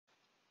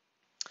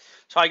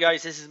So hi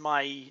guys, this is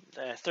my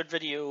third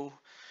video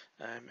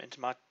into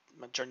my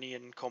journey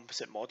in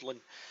composite modeling.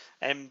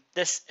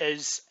 This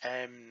is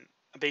a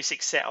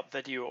basic setup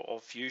video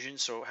of Fusion,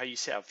 so how you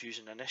set up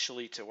Fusion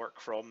initially to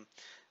work from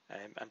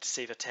and to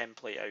save a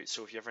template out,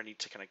 so if you ever need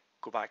to kind of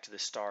go back to the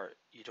start,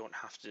 you don't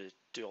have to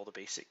do all the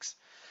basics.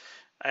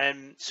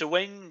 So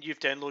when you've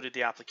downloaded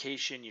the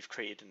application, you've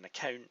created an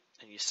account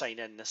and you sign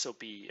in, this will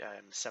be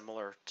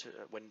similar to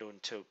a window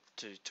to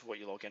what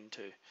you log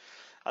into.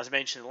 As I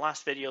mentioned in the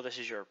last video, this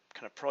is your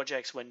kind of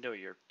projects window,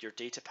 your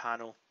data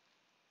panel.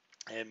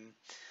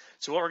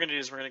 So what we're going to do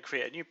is we're going to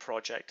create a new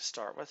project to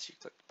start with. So you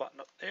click the button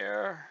up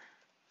there.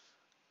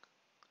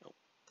 Oh,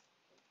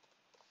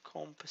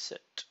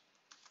 composite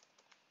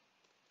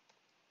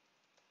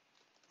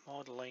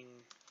modeling.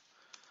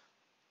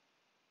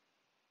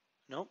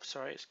 Nope,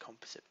 sorry, it's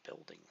composite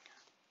building.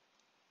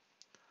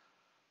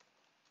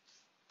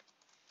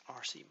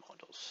 RC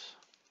models.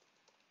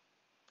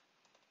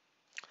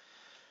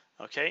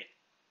 Okay.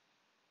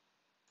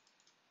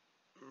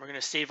 We're going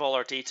to save all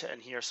our data in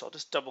here, so I'll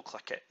just double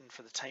click it, and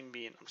for the time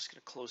being I'm just going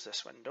to close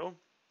this window.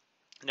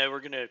 Now we're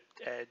going to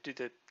do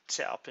the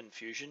setup in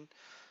Fusion.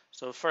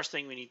 So the first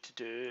thing we need to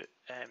do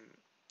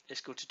is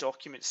go to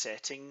document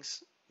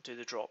settings, do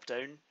the drop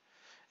down.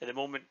 At the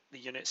moment the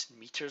unit's in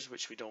meters,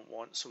 which we don't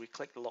want, so we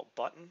click the little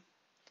button,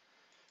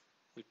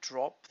 we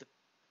drop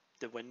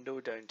the window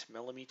down to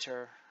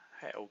millimeter,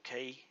 hit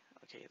OK.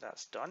 Okay,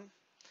 that's done.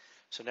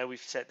 So now we've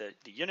set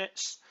the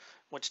units.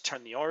 Want to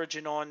turn the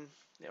origin on.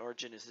 The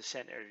origin is the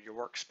center of your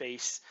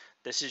workspace.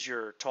 This is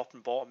your top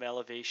and bottom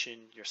elevation,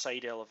 your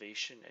side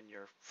elevation, and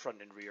your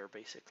front and rear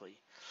basically.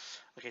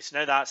 Okay, so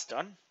now that's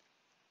done.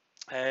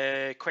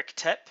 Quick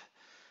tip,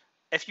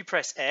 if you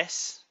press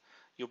S,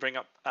 you'll bring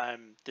up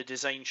the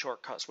design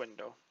shortcuts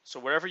window.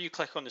 So wherever you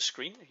click on the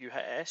screen, if you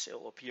hit S,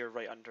 it'll appear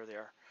right under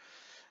there.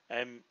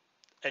 And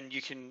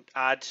you can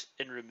add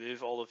and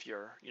remove all of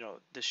your,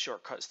 the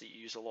shortcuts that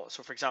you use a lot.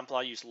 So for example,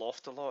 I use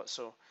Loft a lot.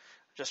 So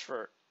just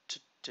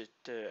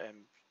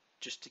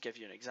just to give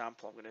you an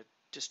example, I'm going to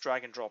just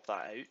drag and drop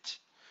that out.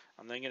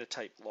 I'm then going to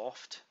type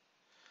Loft,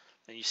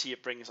 and you see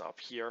it brings it up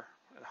here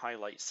and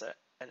highlights it,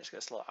 and it's got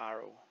this little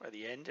arrow at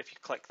the end. If you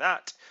click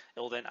that, it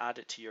will then add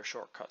it to your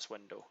shortcuts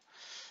window.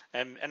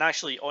 And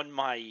actually on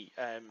my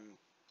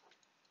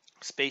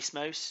space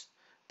mouse,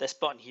 this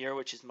button here,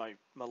 which is my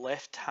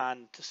left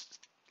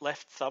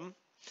thumb,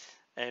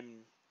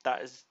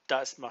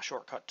 that's my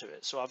shortcut to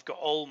it. So I've got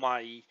all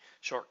my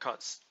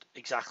shortcuts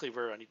exactly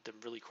where I need them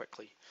really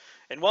quickly.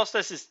 And whilst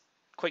this is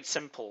quite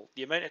simple,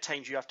 the amount of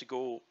times you have to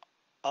go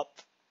up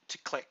to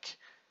click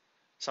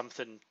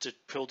something, to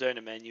pull down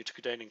a menu, to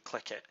go down and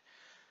click it,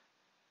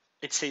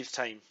 it saves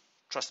time.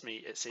 Trust me,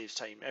 it saves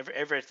time.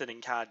 Everything in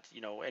CAD,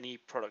 any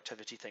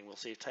productivity thing will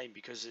save time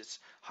because it's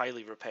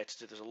highly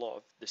repetitive. There's a lot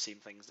of the same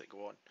things that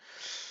go on.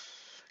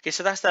 Okay,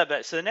 so that's that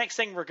bit. So the next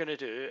thing we're going to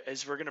do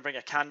is we're going to bring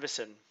a canvas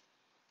in.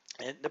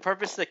 And the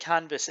purpose of the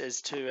canvas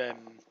is to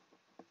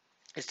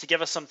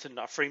give us something,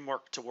 a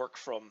framework to work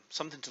from,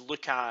 something to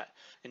look at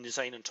and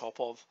design on top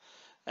of.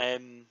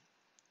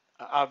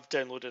 I've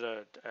downloaded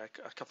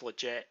a couple of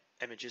jet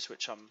images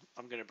which I'm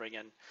going to bring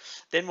in.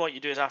 Then what you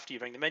do is after you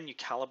bring them in, you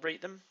calibrate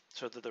them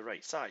so they're the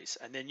right size,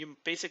 and then you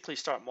basically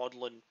start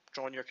modeling,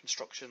 drawing your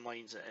construction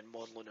lines and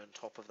modeling on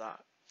top of that.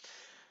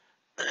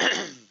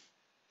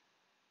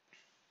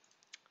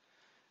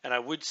 And I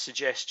would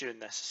suggest doing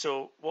this.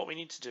 So what we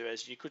need to do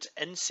is you go to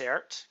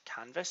Insert,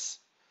 Canvas.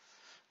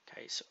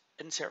 Okay, so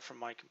insert from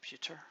my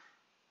computer.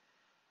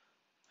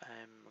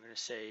 We're going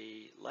to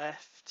say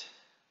left.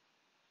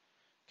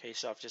 Okay,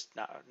 so I've just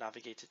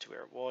navigated to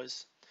where it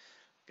was.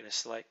 I'm going to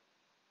select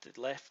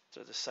the left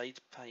or the side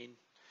pane,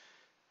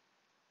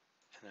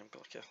 and I'm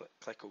going to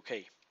click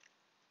OK.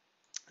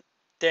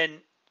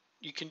 Then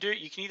you can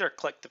either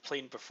click the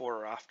plane before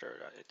or after.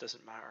 It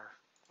doesn't matter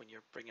when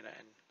you're bringing it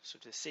in. So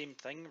the same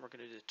thing, we're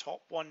going to do the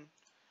top one.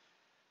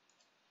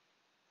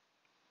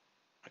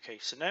 Okay,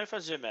 so now if I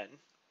zoom in,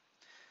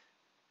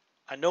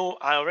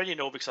 I already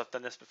know because I've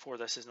done this before,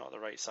 this is not the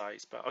right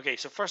size. But okay,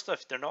 so first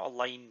off, they're not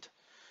aligned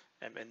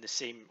in the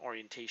same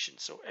orientation.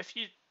 So if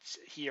you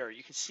here,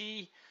 you can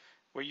see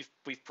where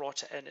we've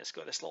brought it in. It's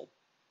got this little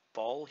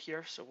ball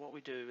here. So what we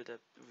do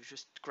we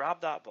just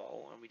grab that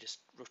ball and we just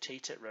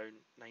rotate it around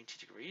 90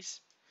 degrees.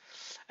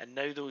 And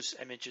now those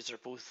images are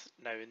both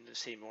now in the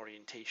same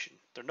orientation.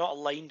 They're not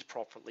aligned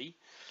properly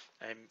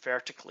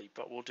vertically,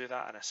 but we'll do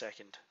that in a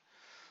second.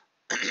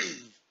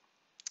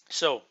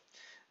 So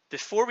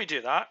before we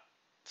do that,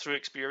 through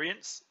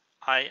experience,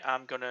 I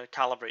am going to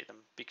calibrate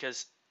them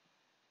because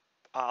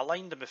I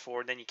aligned them before,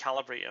 and then you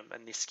calibrate them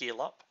and they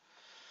scale up.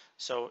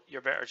 So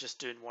you're better just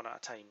doing one at a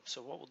time.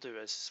 So what we'll do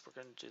is we're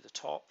going to do the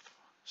top.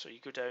 So you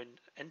go down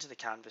into the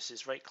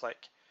canvases, right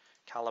click,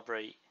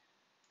 calibrate,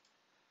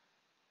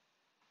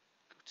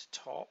 go to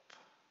top.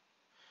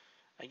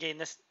 Again,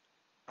 this,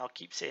 I'll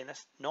keep saying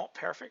this, not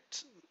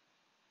perfect.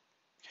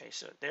 Okay,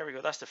 so there we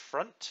go, that's the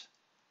front.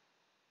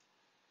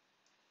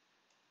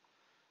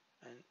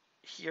 And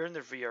here in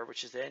the rear,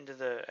 which is the end of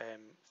the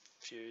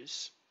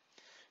fuse,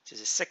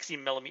 this is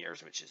 16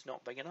 millimeters, which is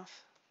not big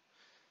enough.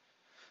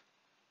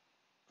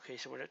 Okay,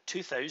 so we're at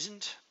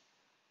 2000.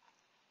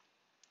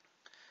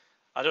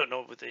 I don't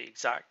know what the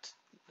exact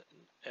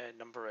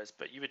number is,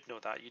 but you would know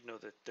that. You'd know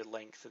the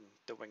length and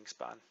the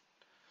wingspan.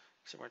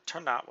 So we're going to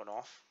turn that one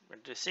off. We're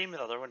going to do the same with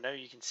the other one. Now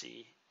you can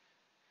see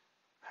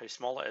how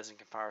small it is in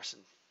comparison.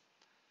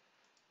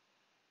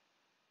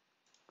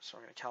 So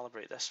we're going to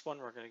calibrate this one.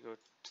 We're going to go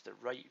to the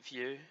right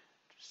view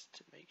just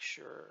to make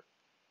sure.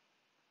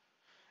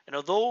 And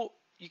although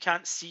you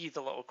can't see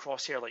the little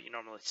crosshair like you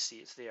normally see,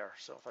 it's there.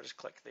 So if I just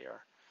click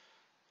there,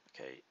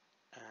 okay,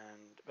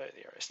 and about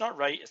there. It's not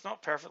right. It's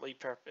not perfectly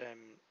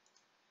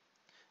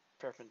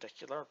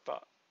perpendicular,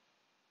 but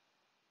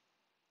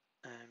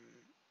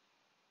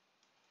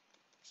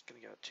it's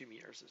going to go 2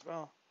 meters as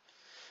well.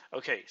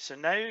 Okay, so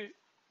now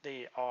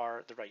they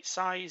are the right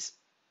size.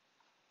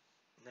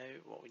 Now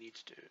what we need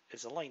to do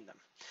is align them.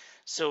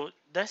 So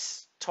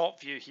this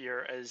top view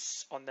here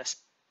is on this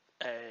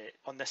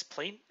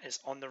plane. It's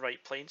on the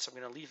right plane, so I'm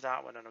going to leave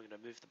that one and I'm going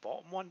to move the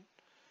bottom one.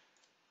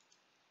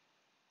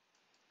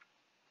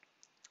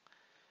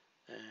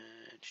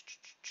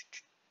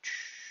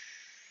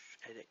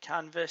 Edit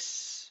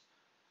canvas.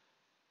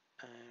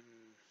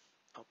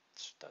 Oh,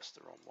 that's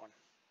the wrong one.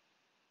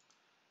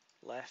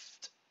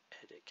 Left,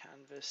 edit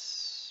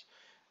canvas,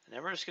 and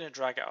then we're just going to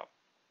drag it up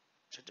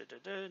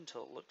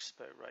until it looks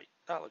about right.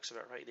 That looks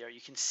about right there.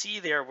 You can see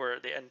there where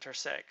it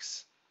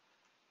intersects.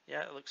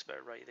 Yeah, it looks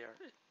about right there.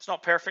 It's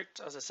not perfect,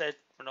 as I said.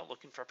 We're not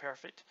looking for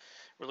perfect.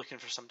 We're looking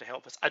for something to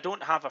help us. I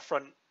don't have a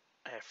front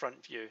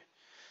view,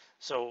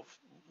 so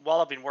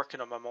while I've been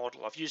working on my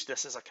model, I've used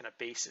this as a kind of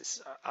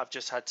basis. I've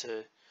just had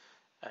to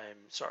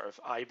sort of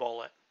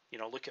eyeball it, you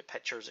know, look at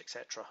pictures,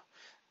 etc.,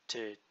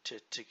 to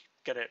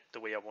get it the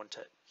way I want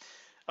it.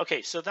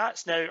 Okay, so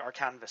that's now our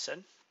canvas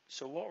in.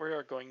 So what we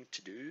are going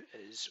to do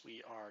is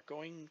we are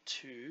going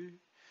to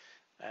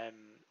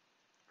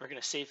we're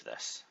going to save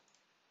this.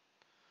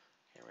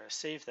 Okay, we're going to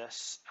save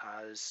this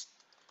as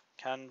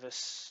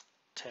canvas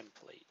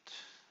template.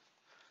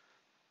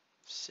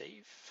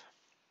 Save.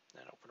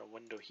 Then open a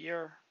window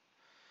here,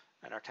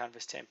 and our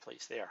canvas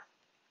template's there.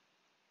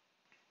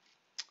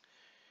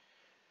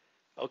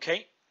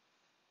 Okay.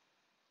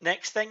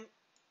 Next thing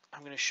I'm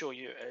going to show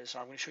you is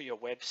I'm going to show you a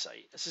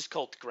website. This is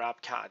called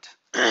GrabCAD.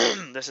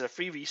 This is a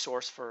free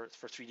resource for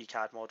 3D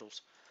CAD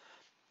models.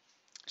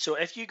 So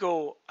if you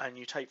go and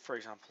you type, for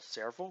example,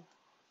 servo,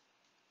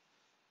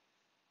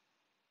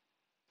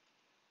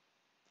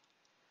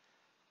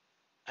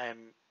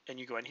 and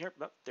you go in here,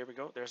 oh, there we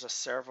go. There's a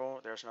servo.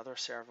 There's another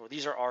servo.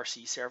 These are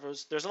RC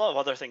servos. There's a lot of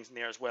other things in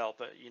there as well,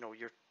 but you know,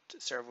 your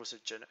servo is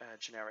a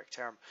generic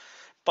term.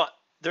 But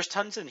there's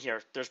tons in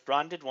here. There's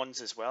branded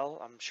ones as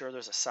well. I'm sure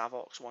there's a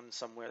Savox one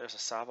somewhere. There's a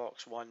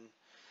Savox one.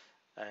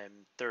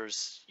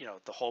 There's, you know,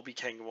 the Hobby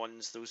King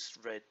ones, those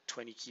red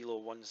 20 kilo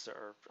ones that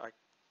are,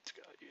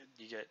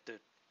 you get the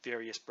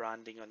various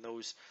branding on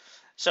those.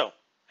 So,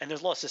 and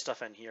there's lots of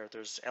stuff in here.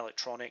 There's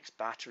electronics,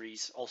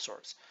 batteries, all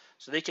sorts.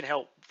 So they can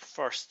help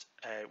first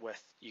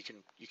with, you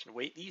can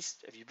weight these.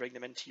 If you bring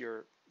them into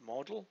your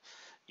model,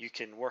 you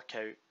can work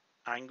out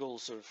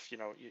angles of, you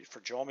know, for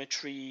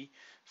geometry,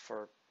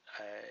 for,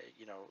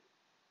 you know,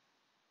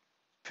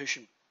 push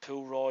and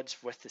pull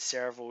rods with the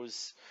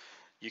servos.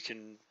 You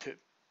can put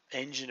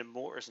engine and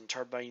motors and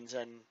turbines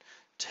in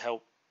to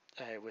help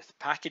with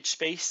package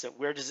space. So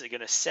where does it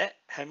going to sit?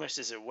 How much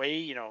does it weigh?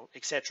 You know,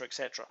 etc.,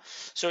 etc.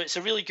 So it's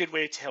a really good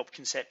way to help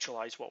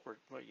conceptualize what we're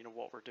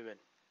doing.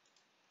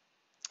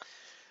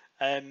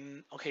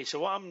 Okay, so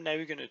what I'm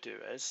now going to do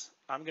is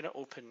I'm going to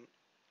open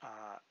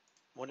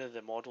one of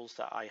the models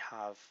that I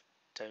have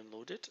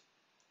downloaded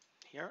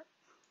here,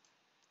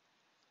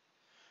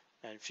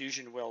 and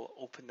Fusion will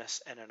open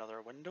this in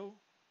another window,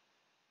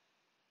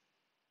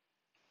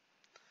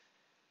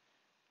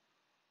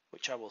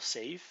 which I will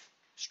save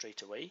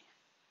straight away.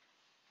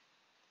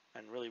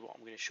 And really what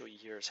I'm going to show you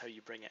here is how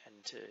you bring it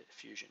into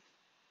Fusion.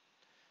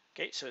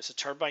 Okay, so it's a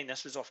turbine.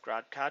 This was off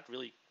GrabCAD,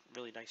 really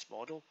nice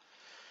model.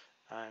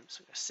 So I'm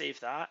going to save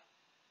that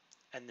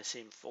in the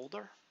same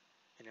folder,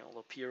 and it will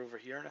appear over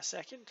here in a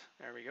second.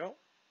 There we go.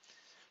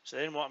 So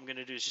then what I'm going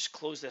to do is just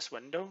close this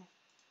window.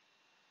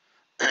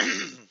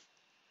 And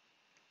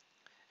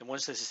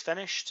once this is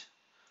finished,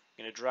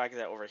 I'm going to drag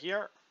that over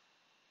here.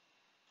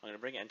 I'm going to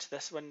bring it into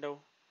this window.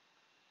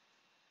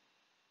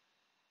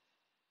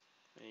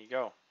 There you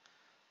go.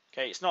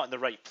 Okay, it's not in the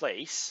right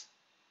place,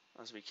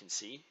 as we can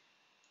see,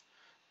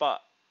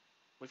 but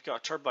we've got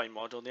a turbine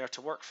model there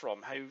to work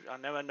from.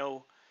 Now I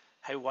know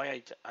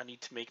why I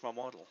need to make my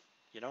model,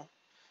 you know,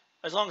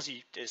 as long as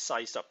it's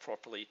sized up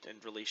properly in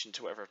relation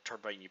to whatever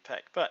turbine you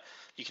pick. But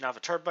you can have a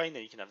turbine,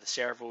 then you can have the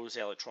servos,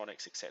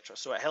 electronics, etc.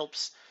 So it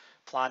helps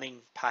planning,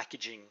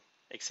 packaging,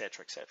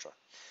 etc., etc.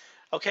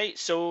 Okay,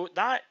 so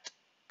that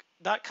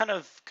kind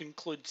of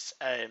concludes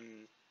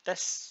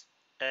this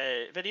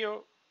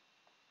video.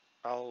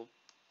 I'll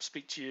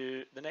speak to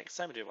you the next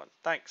time I do one.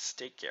 Thanks.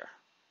 Take care.